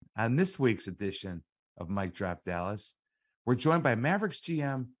On this week's edition of Mic Drop Dallas, we're joined by Mavericks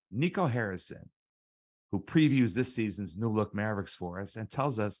GM Nico Harrison, who previews this season's new look Mavericks for us and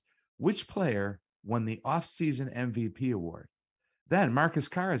tells us which player won the offseason MVP award. Then Marcus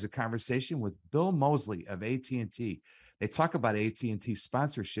Carr has a conversation with Bill Moseley of AT&T. They talk about AT&T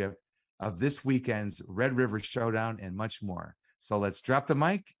sponsorship of this weekend's Red River Showdown and much more. So let's drop the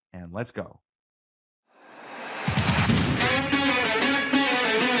mic and let's go.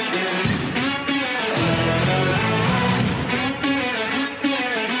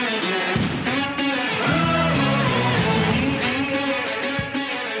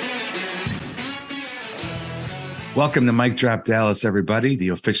 Welcome to Mic Drop Dallas, everybody, the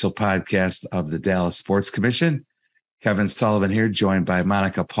official podcast of the Dallas Sports Commission. Kevin Sullivan here, joined by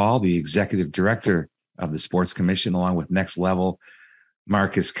Monica Paul, the executive director of the Sports Commission, along with Next Level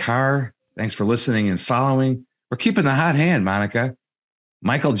Marcus Carr. Thanks for listening and following. We're keeping the hot hand, Monica.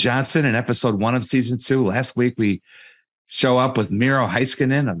 Michael Johnson in episode 1 of season 2. Last week, we show up with Miro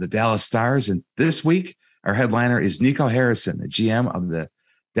Heiskanen of the Dallas Stars. And this week, our headliner is Nico Harrison, the GM of the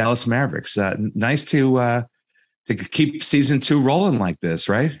Dallas Mavericks. Nice to keep season 2 rolling like this,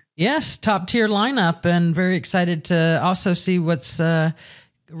 right? Yes, top tier lineup, and very excited to also see what's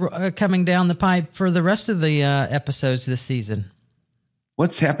coming down the pipe for the rest of the episodes this season.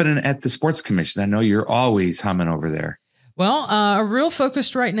 What's happening at the Sports Commission? I know you're always humming over there. Well, our real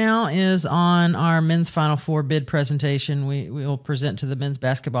focus right now is on our men's Final Four bid presentation. We will present to the Men's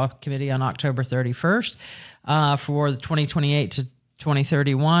Basketball Committee on October 31st for the 2028 to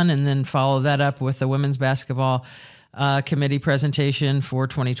 2031, and then follow that up with the Women's Basketball Committee presentation for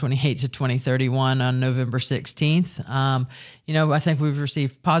 2028 to 2031 on November 16th. I think we've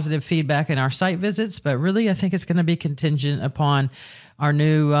received positive feedback in our site visits, but really I think it's going to be contingent upon our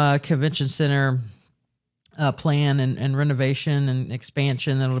new convention center plan and renovation and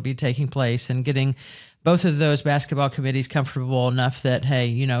expansion that will be taking place, and getting both of those basketball committees comfortable enough that,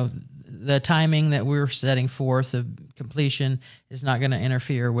 hey, the timing that we're setting forth of completion is not going to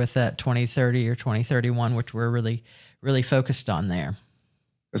interfere with that 2030 or 2031, which we're really, really focused on there.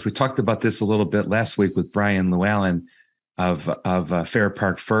 As we talked about this a little bit last week with Brian Llewellyn of Fair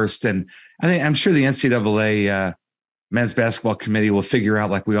Park First, and I'm sure the NCAA Men's Basketball Committee will figure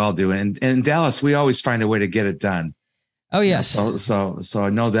out, like we all do. And in Dallas, we always find a way to get it done. Oh yes. So I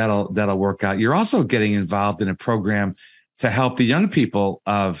know that'll work out. You're also getting involved in a program to help the young people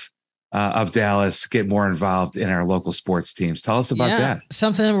of Dallas get more involved in our local sports teams. Tell us about that.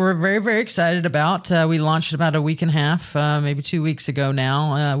 Something that we're very, very excited about. We launched about a week and a half, maybe 2 weeks ago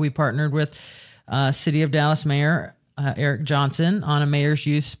now. We partnered with City of Dallas Mayor Eric Johnson on a Mayor's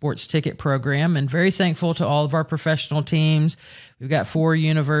Youth Sports Ticket Program, and very thankful to all of our professional teams. We've got 4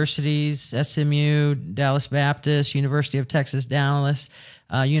 universities: SMU, Dallas Baptist, University of Texas Dallas,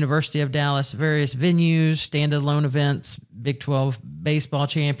 University of Dallas, various venues, standalone events, Big 12 baseball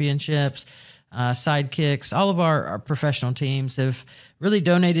championships, sidekicks. All of our professional teams have really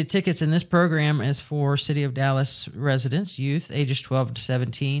donated tickets, and this program is for City of Dallas residents, youth ages 12 to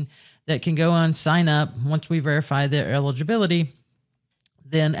 17, that can go and sign up once we verify their eligibility.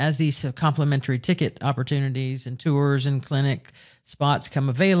 Then as these complimentary ticket opportunities and tours and clinic spots come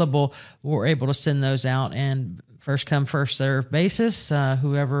available, we're able to send those out, and first come, first serve basis.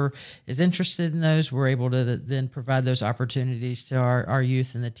 Whoever is interested in those, we're able to then provide those opportunities to our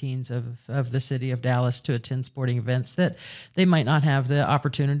youth and the teens of the city of Dallas to attend sporting events that they might not have the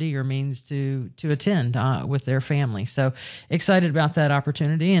opportunity or means to attend with their family. So excited about that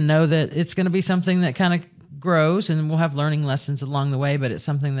opportunity, and know that it's going to be something that kind of grows, and we'll have learning lessons along the way, but it's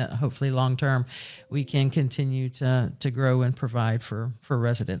something that hopefully long term we can continue to grow and provide for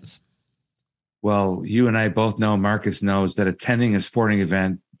residents. Well, you and I both know, Marcus knows, that attending a sporting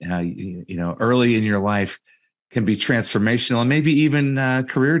event, early in your life can be transformational and maybe even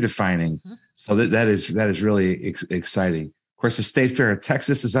career defining. Mm-hmm. So that is really exciting. Of course, the State Fair of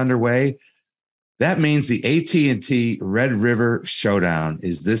Texas is underway. That means the AT&T Red River Showdown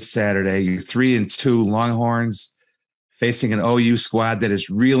is this Saturday. Your 3-2 Longhorns facing an OU squad that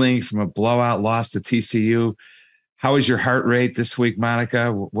is reeling from a blowout loss to TCU. How is your heart rate this week,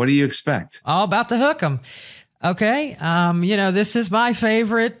 Monica? What do you expect? All about to hook 'em. Okay. This is my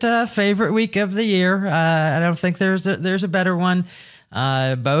favorite week of the year. I don't think there's a better one.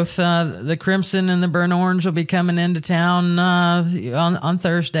 Both the Crimson and the Burnt Orange will be coming into town on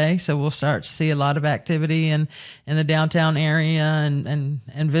Thursday, so we'll start to see a lot of activity in the downtown area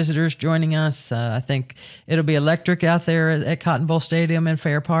and visitors joining us. I think it'll be electric out there at Cotton Bowl Stadium in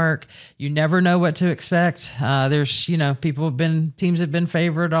Fair Park. You never know what to expect. There's teams have been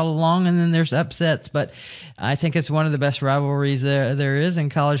favored all along, and then there's upsets, but I think it's one of the best rivalries there is in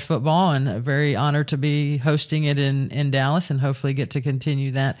college football, and very honored to be hosting it in Dallas, and hopefully get to continue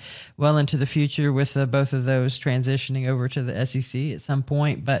that well into the future with both of those transitioning over to the SEC at some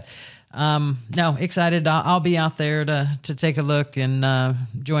point. But no, excited. I'll be out there to take a look and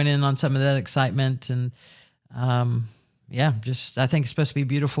join in on some of that excitement. And I think it's supposed to be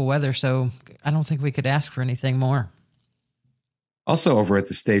beautiful weather, so I don't think we could ask for anything more. Also over at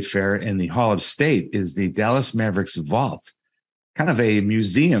the State Fair in the Hall of State is the Dallas Mavericks Vault, kind of a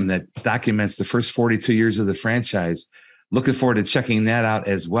museum that documents the first 42 years of the franchise. Looking forward to checking that out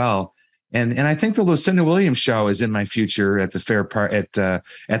as well. And I think the Lucinda Williams show is in my future at the fair part at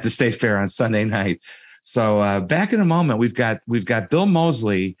the State Fair on Sunday night. So back in a moment, we've got Bill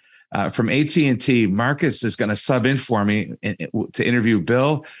Moseley from AT&T. Marcus is going to sub in for me to interview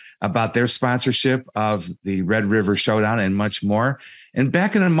Bill about their sponsorship of the Red River Showdown and much more. And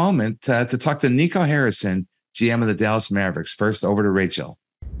back in a moment to talk to Nico Harrison, GM of the Dallas Mavericks. First, over to Rachel.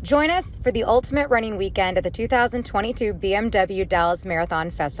 Join us for the ultimate running weekend at the 2022 BMW Dallas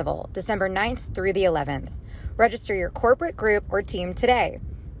Marathon Festival, December 9th through the 11th. Register your corporate group or team today.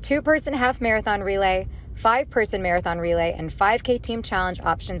 2-person half marathon relay, 5-person marathon relay, and 5K team challenge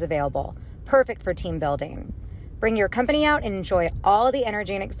options available. Perfect for team building. Bring your company out and enjoy all the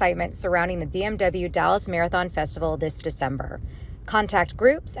energy and excitement surrounding the BMW Dallas Marathon Festival this December. Contact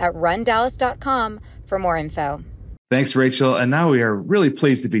groups at rundallas.com for more info. Thanks, Rachel. And now we are really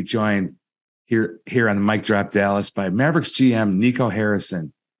pleased to be joined here on the Mic Drop Dallas by Mavericks GM Nico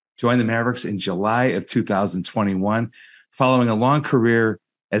Harrison. Joined the Mavericks in July of 2021, following a long career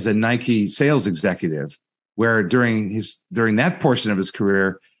as a Nike sales executive, where during that portion of his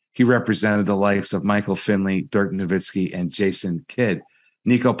career, he represented the likes of Michael Finley, Dirk Nowitzki, and Jason Kidd.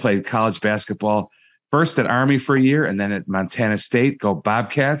 Nico played college basketball first at Army for a year and then at Montana State, go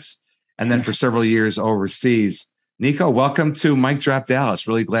Bobcats, and then for several years overseas. Nico, welcome to Mic Drop Dallas.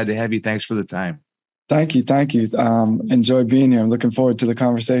 Really glad to have you. Thanks for the time. Thank you. Enjoy being here. I'm looking forward to the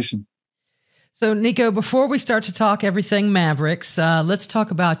conversation. So, Nico, before we start to talk everything Mavericks, let's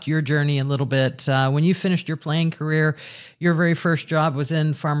talk about your journey a little bit. When you finished your playing career, your very first job was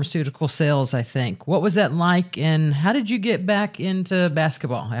in pharmaceutical sales, I think. What was that like, and how did you get back into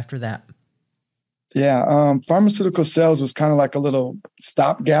basketball after that? Yeah, pharmaceutical sales was kind of like a little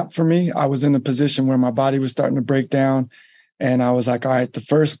stopgap for me. I was in a position where my body was starting to break down, and I was like, all right, the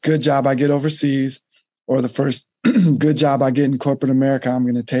first good job I get overseas or the first good job I get in corporate America, I'm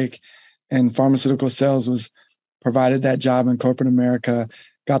going to take. And pharmaceutical sales was provided that job in corporate America,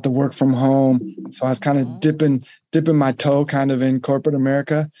 got to work from home. So I was kind of dipping my toe kind of in corporate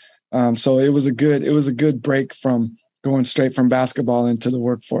America. So it was a good break from going straight from basketball into the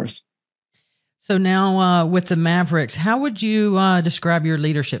workforce. So now with the Mavericks, how would you describe your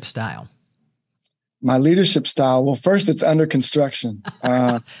leadership style? My leadership style, well, first it's under construction.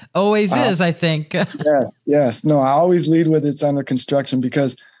 Always is, I think. Yes. No, I always lead with it's under construction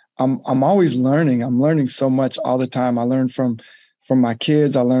because I'm always learning. I'm learning so much all the time. I learn from my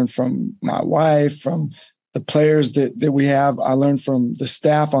kids. I learn from my wife, from the players that we have. I learn from the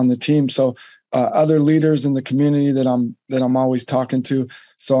staff on the team. So other leaders in the community that I'm always talking to.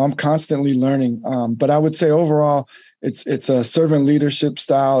 So I'm constantly learning. But I would say overall, it's a servant leadership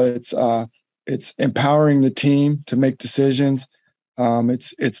style. It's empowering the team to make decisions.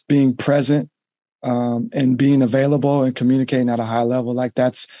 It's being present and being available and communicating at a high level. Like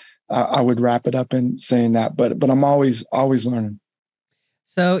that's I would wrap it up in saying that. But I'm always learning.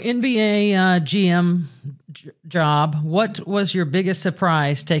 So NBA GM job, what was your biggest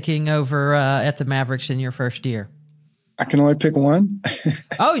surprise taking over at the Mavericks in your first year? I can only pick one.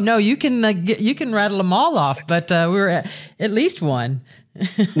 Oh no, you can rattle them all off, but we were at least one.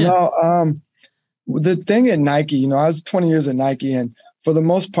 No, the thing at Nike, I was 20 years at Nike, and for the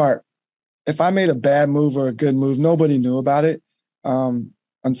most part, if I made a bad move or a good move, nobody knew about it.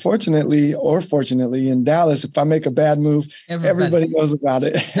 Unfortunately or fortunately, in Dallas, if I make a bad move, everybody knows about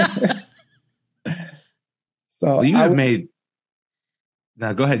it. So you have made.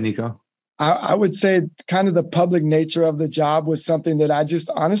 Now, go ahead, Nico. I would say kind of the public nature of the job was something that I just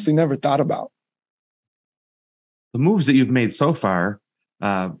honestly never thought about. The moves that you've made so far,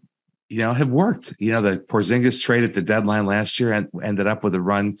 have worked. The Porzingis trade at the deadline last year and ended up with a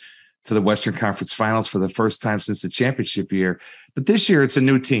run to the Western Conference Finals for the first time since the championship year. But this year, it's a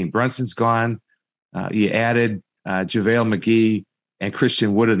new team. Brunson's gone. You added JaVale McGee and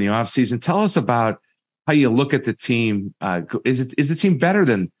Christian Wood in the offseason. Tell us about how you look at the team. Is the team better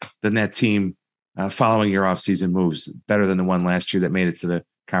than that team following your offseason moves, better than the one last year that made it to the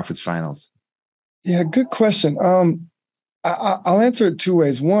conference finals? Yeah, good question. I'll answer it two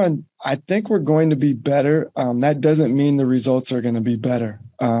ways. One, I think we're going to be better. That doesn't mean the results are going to be better.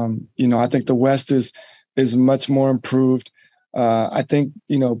 I think the West is much more improved. I think,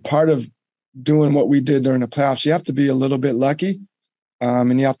 part of doing what we did during the playoffs, you have to be a little bit lucky,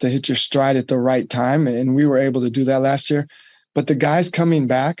 and you have to hit your stride at the right time. And we were able to do that last year. But the guys coming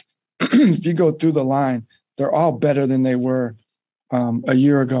back, if you go through the line, they're all better than they were a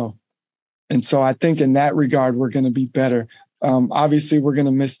year ago. And so I think in that regard, we're going to be better. Obviously, we're going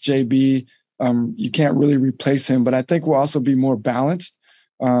to miss JB. You can't really replace him, but I think we'll also be more balanced.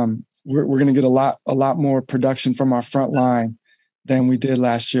 We're going to get a lot more production from our front line than we did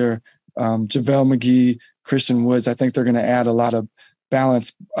last year. JaVale McGee, Christian Woods, I think they're going to add a lot of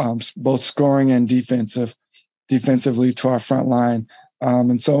balance, both scoring and defensively to our front line.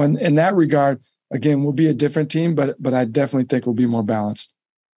 And so in that regard, again, we'll be a different team, but I definitely think we'll be more balanced.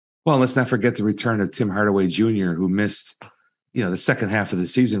 Well, let's not forget the return of Tim Hardaway Jr., who missed, the second half of the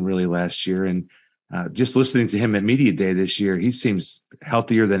season really last year. And just listening to him at Media Day this year, he seems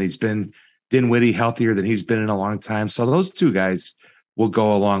healthier than he's been. Dinwiddie healthier than he's been in a long time. So those two guys will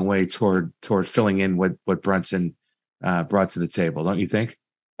go a long way toward filling in what Brunson brought to the table, don't you think?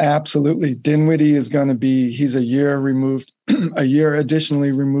 Absolutely. Dinwiddie is going to be, he's a year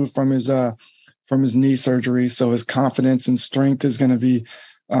additionally removed from his knee surgery. So his confidence and strength is going to be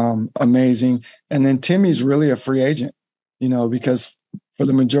amazing. And then Timmy's really a free agent, because for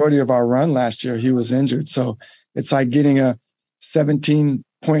the majority of our run last year, he was injured. So it's like getting a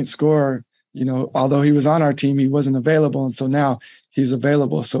 17-point scorer, although he was on our team, he wasn't available. And so now he's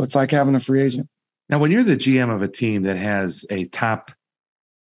available. So it's like having a free agent. Now, when you're the GM of a team that has a top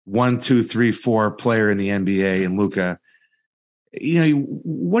 1, 2, 3, 4 player in the NBA and Luka,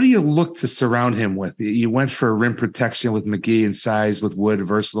 what do you look to surround him with? You went for rim protection with McGee and size with Wood, a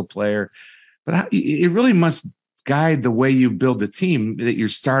versatile player, but it really must guide the way you build the team that you're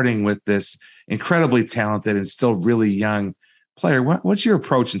starting with this incredibly talented and still really young player. What's your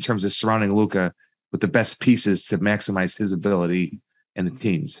approach in terms of surrounding Luka with the best pieces to maximize his ability and the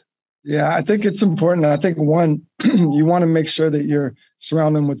team's? Yeah, I think it's important. I think one, you want to make sure that you're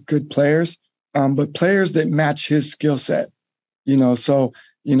surrounding him with good players, but players that match his skill set. So,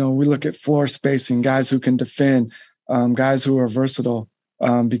 we look at floor spacing, guys who can defend, guys who are versatile,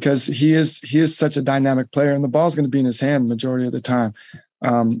 because he is such a dynamic player and the ball's going to be in his hand majority of the time.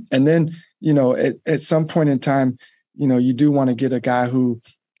 And then, at some point in time, you do want to get a guy who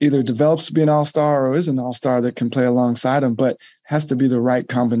either develops to be an all-star or is an all-star that can play alongside him, but has to be the right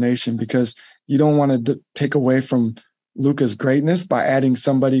combination because you don't want to take away from Luka's greatness by adding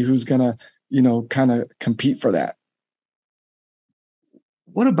somebody who's going to, kind of compete for that.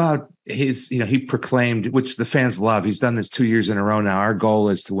 What about his, he proclaimed, which the fans love, he's done this 2 years in a row now. Our goal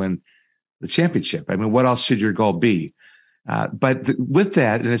is to win the championship. I mean, what else should your goal be? But with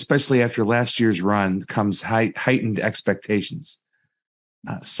that, and especially after last year's run, comes heightened expectations.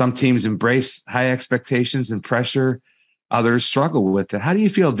 Some teams embrace high expectations and pressure. Others struggle with it. How do you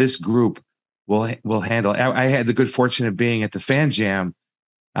feel this group will handle? I had the good fortune of being at the Fan Jam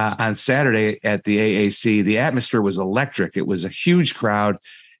on Saturday at the AAC. The atmosphere was electric. It was a huge crowd.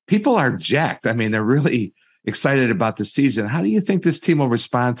 People are jacked. I mean, they're really excited about the season. How do you think this team will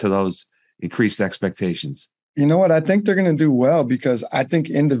respond to those increased expectations? You know what? I think they're going to do well because I think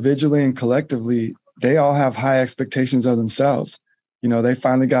individually and collectively, they all have high expectations of themselves. They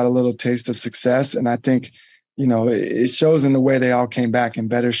finally got a little taste of success. And I think, it shows in the way they all came back in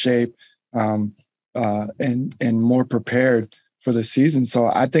better shape and more prepared for the season. So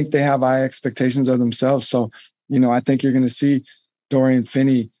I think they have high expectations of themselves. So, I think you're going to see Dorian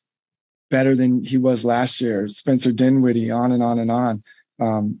Finney better than he was last year, Spencer Dinwiddie, on and on and on.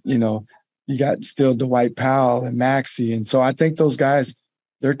 You got still Dwight Powell and Maxey. And so I think those guys,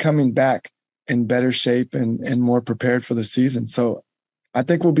 they're coming back in better shape and more prepared for the season. So I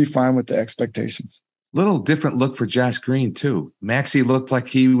think we'll be fine with the expectations. Little different look for Josh Green too. Maxey looked like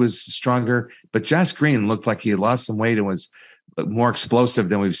he was stronger, but Josh Green looked like he had lost some weight and was more explosive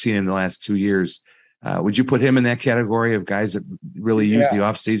than we've seen in the last 2 years. Would you put him in that category of guys that really use the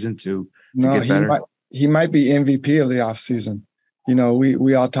offseason to get better? He might be MVP of the offseason.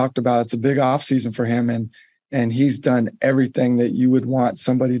 We all talked about it's a big offseason for him, and he's done everything that you would want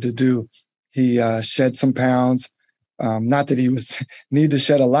somebody to do. He shed some pounds. Not that he was need to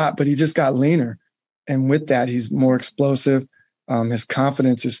shed a lot, but he just got leaner. And with that, he's more explosive. His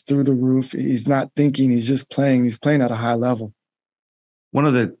confidence is through the roof. He's not thinking, he's just playing. He's playing at a high level. One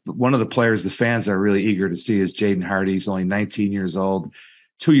of the players the fans are really eager to see is Jaden Hardy. He's only 19 years old.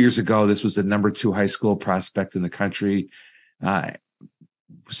 2 years ago, this was the number 2 high school prospect in the country.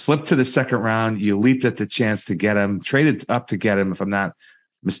 Slipped to the second round. You leaped at the chance to get him, traded up to get him, if I'm not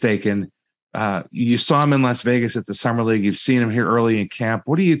mistaken. You saw him in Las Vegas at the Summer League. You've seen him here early in camp.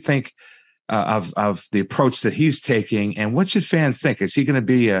 What do you think of the approach that he's taking, and what should fans think? Is he going to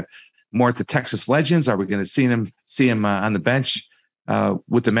be more at the Texas Legends? Are we going to see him on the bench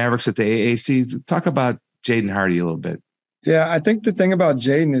with the Mavericks at the AAC? Talk about Jaden Hardy a little bit. Yeah, I think the thing about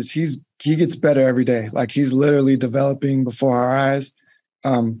Jaden is he gets better every day. Like, he's literally developing before our eyes.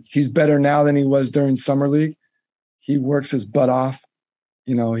 He's better now than he was during Summer League. He works his butt off.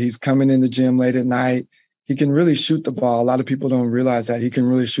 He's coming in the gym late at night. He can really shoot the ball. A lot of people don't realize that he can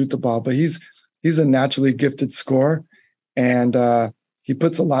really shoot the ball, but he's a naturally gifted scorer, and he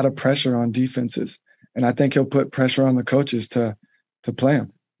puts a lot of pressure on defenses. And I think he'll put pressure on the coaches to play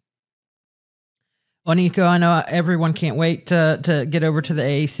him. Well, Nico, I know everyone can't wait to get over to the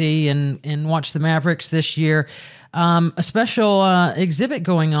AAC and watch the Mavericks this year. A special exhibit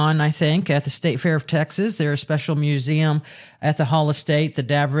going on, I think, at the State Fair of Texas. There's a special museum at the Hall of State, the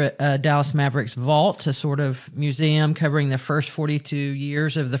Dallas Mavericks Vault, a sort of museum covering the first 42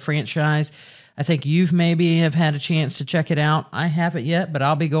 years of the franchise. I think you've maybe have had a chance to check it out. I haven't yet, but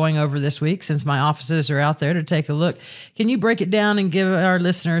I'll be going over this week since my offices are out there to take a look. Can you break it down and give our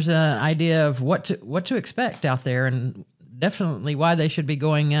listeners an idea of what to expect out there, and definitely why they should be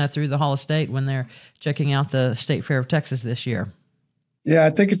going through the Hall of State when they're checking out the State Fair of Texas this year? Yeah, I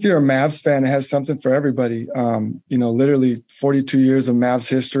think if you're a Mavs fan, it has something for everybody. Literally 42 years of Mavs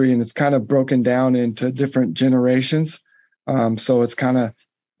history, and it's kind of broken down into different generations. So it's kind of,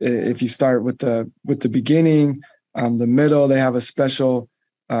 if you start with the beginning, the middle, they have a special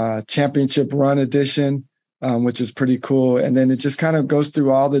championship run edition, which is pretty cool. And then it just kind of goes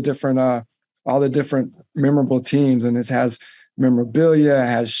through all the different memorable teams, and it has memorabilia, it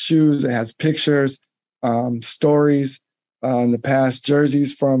has shoes, it has pictures, stories in the past,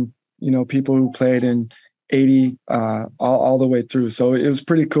 jerseys from people who played in 80 all the way through. So it was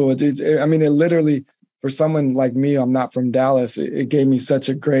pretty cool. It literally, for someone like me, I'm not from Dallas, it gave me such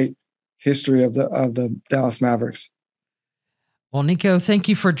a great history of the Dallas Mavericks. Well, Nico, thank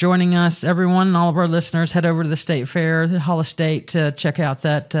you for joining us. Everyone, all of our listeners, head over to the State Fair, the Hall of State, to check out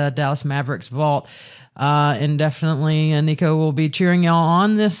that Dallas Mavericks Vault. And definitely, Nico will be cheering y'all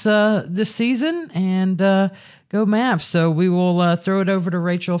on this season, and go Mavs. So we will throw it over to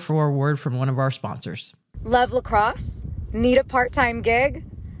Rachel for a word from one of our sponsors. Love lacrosse? Need a part-time gig?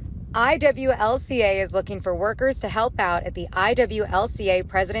 IWLCA is looking for workers to help out at the IWLCA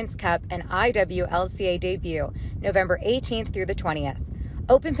President's Cup and IWLCA debut, November 18th through the 20th.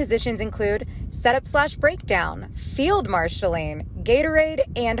 Open positions include setup/breakdown, field marshaling, Gatorade,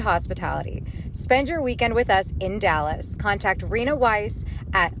 and hospitality. Spend your weekend with us in Dallas. Contact Rena Weiss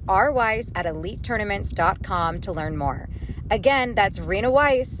at rweiss@elitetournaments.com to learn more. Again, that's Rena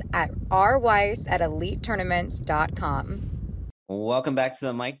Weiss at rweiss@elitetournaments.com. Welcome back to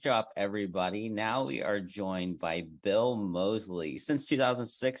the Mic Drop, everybody. Now we are joined by Bill Moseley. Since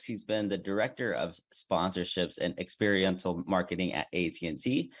 2006, he's been the Director of Sponsorships and Experiential Marketing at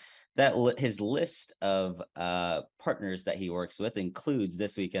AT&T. His list of partners that he works with includes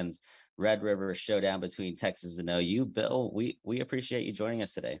this weekend's Red River Showdown between Texas and OU. Bill, we appreciate you joining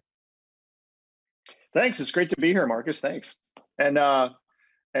us today. Thanks. It's great to be here, Marcus. Thanks. And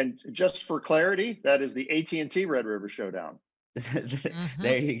just for clarity, that is the AT&T Red River Showdown.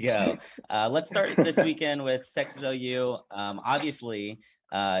 There you go. Let's start this weekend with Texas OU. Obviously,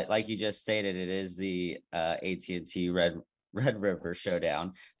 like you just stated, it is the AT&T Red River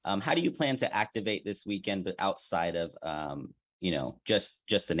Showdown. How do you plan to activate this weekend, but outside of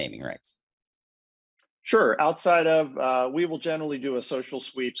just the naming rights? Sure. Outside of, we will generally do a social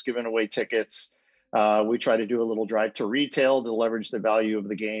sweeps, giving away tickets. We try to do a little drive to retail to leverage the value of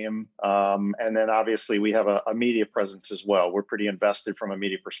the game. And then obviously we have a media presence as well. We're pretty invested from a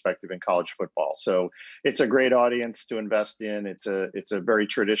media perspective in college football. So it's a great audience to invest in. It's a very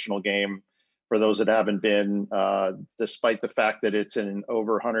traditional game for those that haven't been, despite the fact that it's in an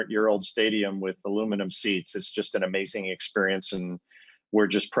over 100-year-old stadium with aluminum seats. It's just an amazing experience. And we're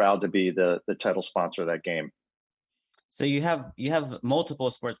just proud to be the title sponsor of that game. So you have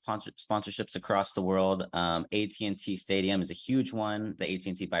multiple sports sponsorships across the world. AT&T Stadium is a huge one. The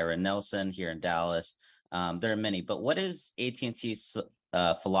AT&T Byron Nelson here in Dallas. There are many, but what is AT&T's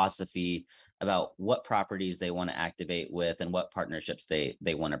philosophy about what properties they want to activate with and what partnerships they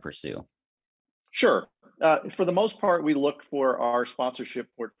want to pursue? Sure. For the most part, we look for our sponsorship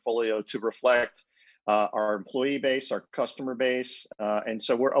portfolio to reflect our employee base, our customer base. And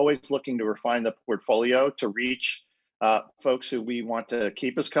so we're always looking to refine the portfolio to reach folks who we want to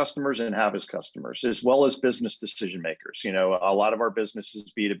keep as customers and have as customers, as well as business decision makers. You know, a lot of our business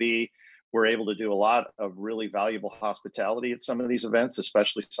is B2B. We're able to do a lot of really valuable hospitality at some of these events,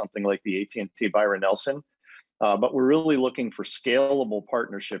 especially something like the AT&T Byron Nelson. But we're really looking for scalable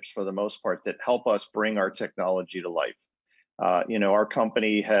partnerships for the most part that help us bring our technology to life. You know, our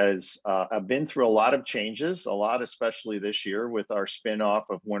company has been through a lot of changes, especially this year with our spinoff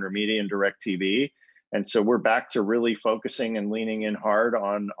of Warner Media and DirecTV. And so we're back to really focusing and leaning in hard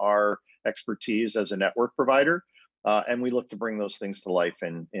on our expertise as a network provider. And we look to bring those things to life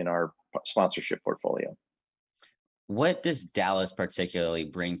in our sponsorship portfolio. What does Dallas particularly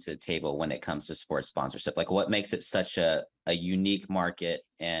bring to the table when it comes to sports sponsorship? Like, what makes it such a unique market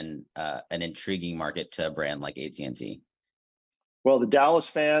and an intriguing market to a brand like AT&T? Well, the Dallas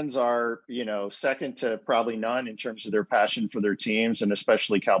fans are, you know, second to probably none in terms of their passion for their teams, and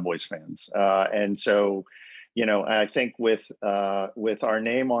especially Cowboys fans. And so, you know, I think with our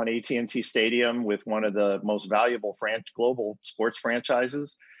name on AT&T Stadium, with one of the most valuable global sports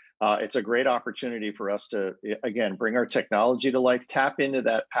franchises, it's a great opportunity for us to, again, bring our technology to life, tap into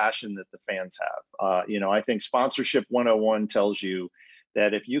that passion that the fans have. You know, I think Sponsorship 101 tells you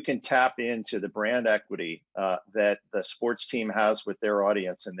that if you can tap into the brand equity that the sports team has with their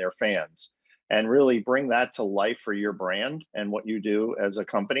audience and their fans, and really bring that to life for your brand and what you do as a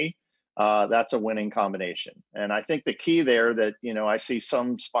company, that's a winning combination. And I think the key there that, you know, I see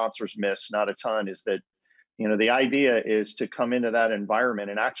some sponsors miss, not a ton, is that, you know, the idea is to come into that environment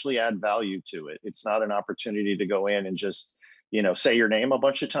and actually add value to it. It's not an opportunity to go in and just, you know, say your name a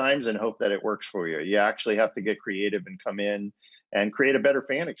bunch of times and hope that it works for you. You actually have to get creative and come in and create a better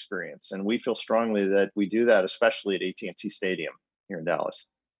fan experience. And we feel strongly that we do that, especially at AT&T Stadium here in Dallas.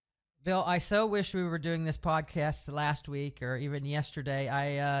 Bill, I so wish we were doing this podcast last week or even yesterday.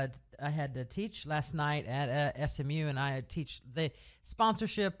 I had to teach last night at SMU, and I teach the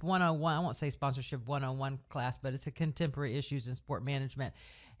Sponsorship 101. I won't say Sponsorship 101 class, but it's a contemporary issues in sport management.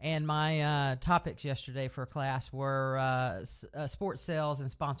 And my topics yesterday for class were sports sales and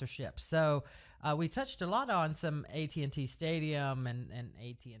sponsorships. So we touched a lot on some AT&T Stadium and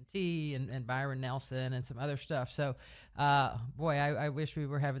AT&T and Byron Nelson and some other stuff. So, boy, I wish we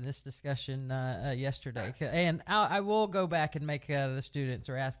were having this discussion yesterday. And I will go back and make the students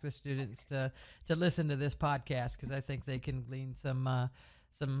or ask the students to listen to this podcast, because I think they can glean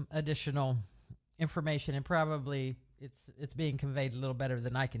some additional information, and probably it's being conveyed a little better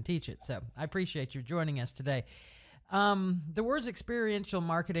than I can teach it. So I appreciate you joining us today. The words experiential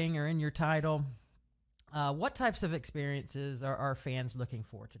marketing are in your title. What types of experiences are fans looking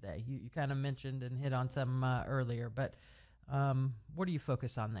for today? You kind of mentioned and hit on some earlier, but what do you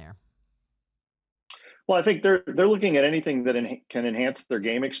focus on there? Well, I think they're looking at anything that can enhance their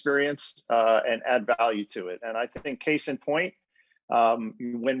game experience and add value to it. And I think case in point,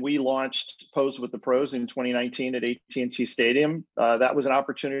 when we launched Pose with the Pros in 2019 at AT&T Stadium, that was an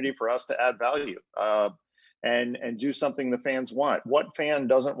opportunity for us to add value and do something the fans want. What fan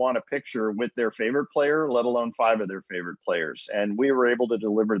doesn't want a picture with their favorite player, let alone 5 of their favorite players? And we were able to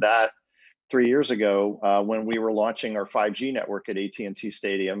deliver that 3 years ago when we were launching our 5G network at AT&T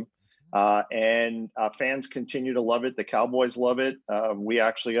Stadium. And fans continue to love it. The Cowboys love it. We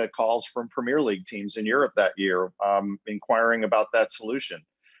actually got calls from Premier League teams in Europe that year inquiring about that solution.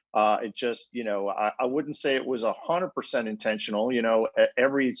 It just, you know, I wouldn't say it was 100% intentional. You know,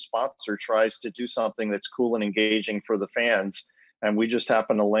 every sponsor tries to do something that's cool and engaging for the fans. And we just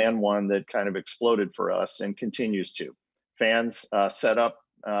happened to land one that kind of exploded for us and continues to. Fans set up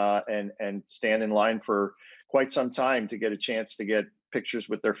and stand in line for quite some time to get a chance to get pictures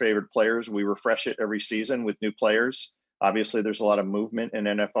with their favorite players. We refresh it every season with new players. Obviously, there's a lot of movement in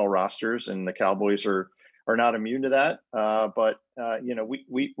NFL rosters, and the Cowboys are not immune to that. But you know,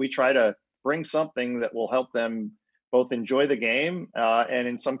 we try to bring something that will help them both enjoy the game and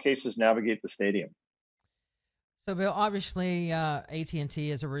in some cases navigate the stadium. So, Bill, obviously,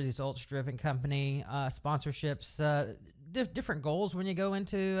 AT&T is a results-driven company. Sponsorships, different goals when you go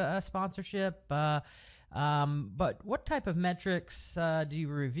into sponsorship. But what type of metrics do you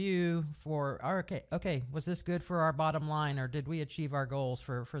review for? Okay, was this good for our bottom line, or did we achieve our goals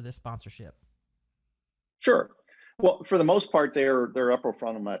for this sponsorship? Sure. Well, for the most part, they're upper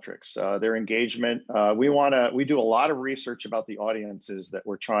funnel metrics. Their engagement. We do a lot of research about the audiences that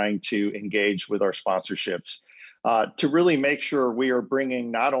we're trying to engage with our sponsorships. to really make sure we are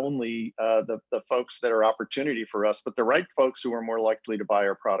bringing not only the folks that are opportunity for us, but the right folks who are more likely to buy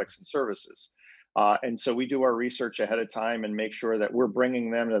our products and services. And so we do our research ahead of time and make sure that we're bringing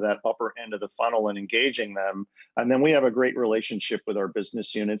them to that upper end of the funnel and engaging them. And then we have a great relationship with our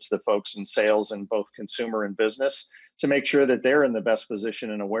business units, the folks in sales and both consumer and business, to make sure that they're in the best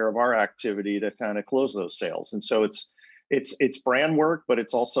position and aware of our activity to kind of close those sales. And so it's brand work, but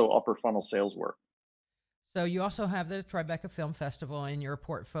it's also upper funnel sales work. So you also have the Tribeca Film Festival in your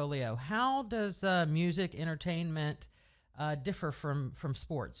portfolio. How does music entertainment differ from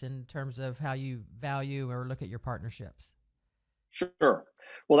sports in terms of how you value or look at your partnerships? Sure.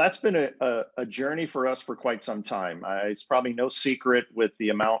 Well, that's been a journey for us for quite some time. It's probably no secret with the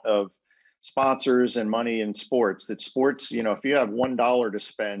amount of sponsors and money in sports that sports, if you have $1 to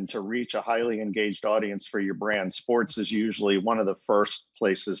spend to reach a highly engaged audience for your brand, sports is usually one of the first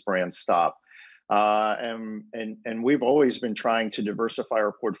places brands stop. And we've always been trying to diversify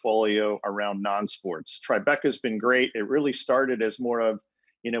our portfolio around non-sports. Tribeca's been great. It really started as more of,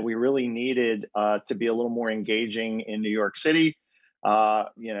 we really needed to be a little more engaging in New York City.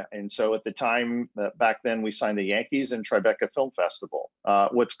 And so at the time, back then, we signed the Yankees and Tribeca Film Festival.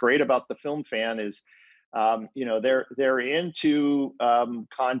 What's great about the film fan is, they're into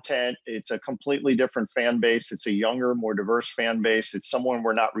content. It's a completely different fan base. It's a younger, more diverse fan base. It's someone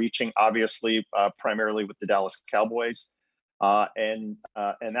we're not reaching, obviously, primarily with the Dallas Cowboys. And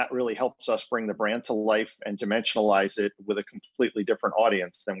that really helps us bring the brand to life and dimensionalize it with a completely different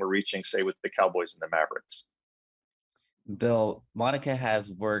audience than we're reaching, say, with the Cowboys and the Mavericks. Bill, Monica has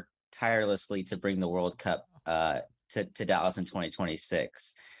worked tirelessly to bring the World Cup to Dallas in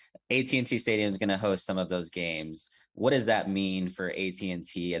 2026. AT&T Stadium is going to host some of those games. What does that mean for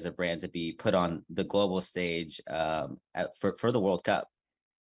AT&T as a brand to be put on the global stage for the World Cup?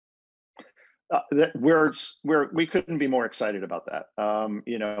 We couldn't be more excited about that.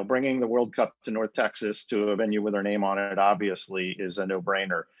 Bringing the World Cup to North Texas, to a venue with our name on it, obviously is a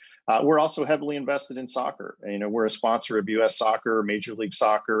no-brainer. We're also heavily invested in soccer. We're a sponsor of U.S. Soccer, Major League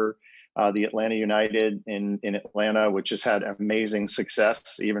Soccer, the Atlanta United in Atlanta, which has had amazing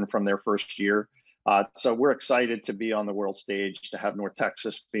success even from their first year. So we're excited to be on the world stage, to have North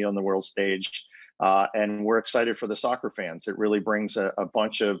Texas be on the world stage. And we're excited for the soccer fans. It really brings a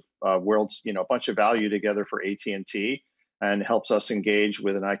bunch of a bunch of value together for AT&T and helps us engage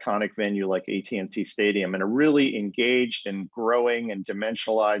with an iconic venue like AT&T Stadium and a really engaged and growing and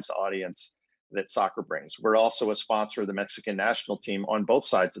dimensionalized audience that soccer brings. We're also a sponsor of the Mexican national team on both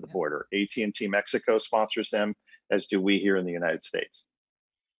sides of the border. AT&T Mexico sponsors them, as do we here in the United States.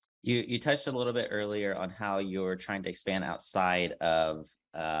 You touched a little bit earlier on how you're trying to expand outside of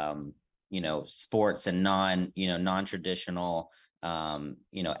sports and non-traditional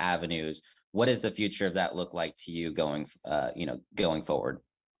avenues. What does the future of that look like to you going forward?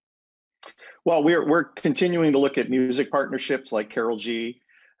 Well, we're continuing to look at music partnerships like Karol G,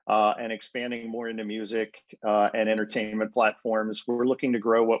 and expanding more into music and entertainment platforms. We're looking to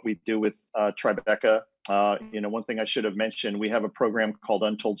grow what we do with Tribeca. One thing I should have mentioned, we have a program called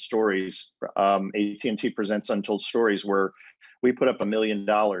Untold Stories. AT&T presents Untold Stories, where we put up $1 million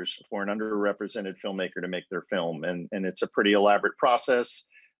for an underrepresented filmmaker to make their film. And it's a pretty elaborate process.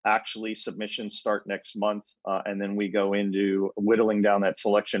 Actually, submissions start next month, and then we go into whittling down that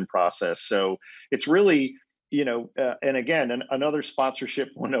selection process. So it's really, and again, another sponsorship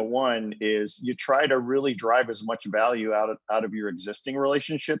 101 is you try to really drive as much value out of your existing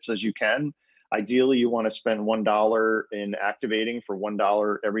relationships as you can. Ideally, you want to spend $1 in activating for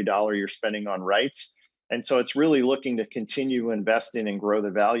 $1 every dollar you're spending on rights. And so it's really looking to continue investing and grow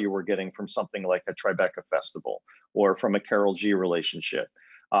the value we're getting from something like a Tribeca Festival or from a Karol G relationship.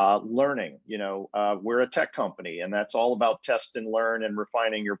 Learning, we're a tech company, and that's all about test and learn and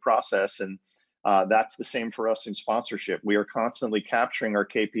refining your process. And that's the same for us in sponsorship. We are constantly capturing our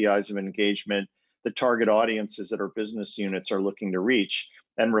KPIs of engagement, the target audiences that our business units are looking to reach,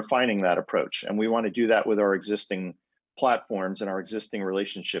 and refining that approach. And we want to do that with our existing platforms and our existing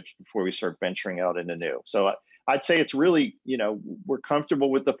relationships before we start venturing out into new. So I'd say it's really, we're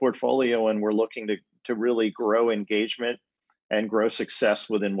comfortable with the portfolio, and we're looking to really grow engagement and grow success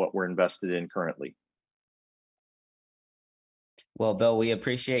within what we're invested in currently. Well, Bill, we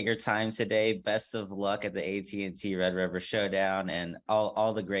appreciate your time today. Best of luck at the AT&T Red River Showdown and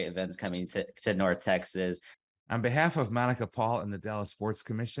all the great events coming to North Texas. On behalf of Monica Paul and the Dallas Sports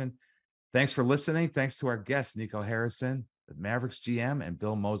Commission, thanks for listening. Thanks to our guests, Nico Harrison, the Mavericks GM, and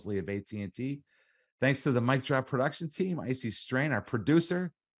Bill Moseley of AT&T. Thanks to the Mic Drop production team, Icy Strain, our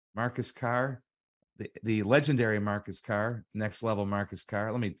producer, Marcus Carr, the legendary Marcus Carr, next level Marcus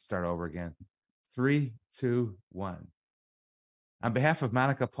Carr. Let me start over again. 3, 2, 1. On behalf of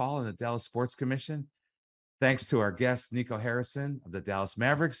Monica Paul and the Dallas Sports Commission, thanks to our guest, Nico Harrison of the Dallas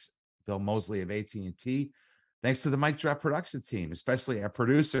Mavericks, Bill Moseley of AT&T. Thanks to the Mic Drop production team, especially our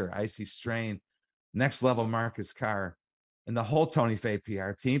producer, Icy Strain, Next Level Marcus Carr, and the whole Tony Fay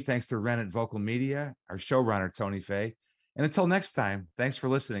PR team. Thanks to Ren at Vocal Media, our showrunner, Tony Fay. And until next time, thanks for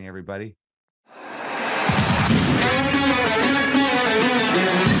listening, everybody.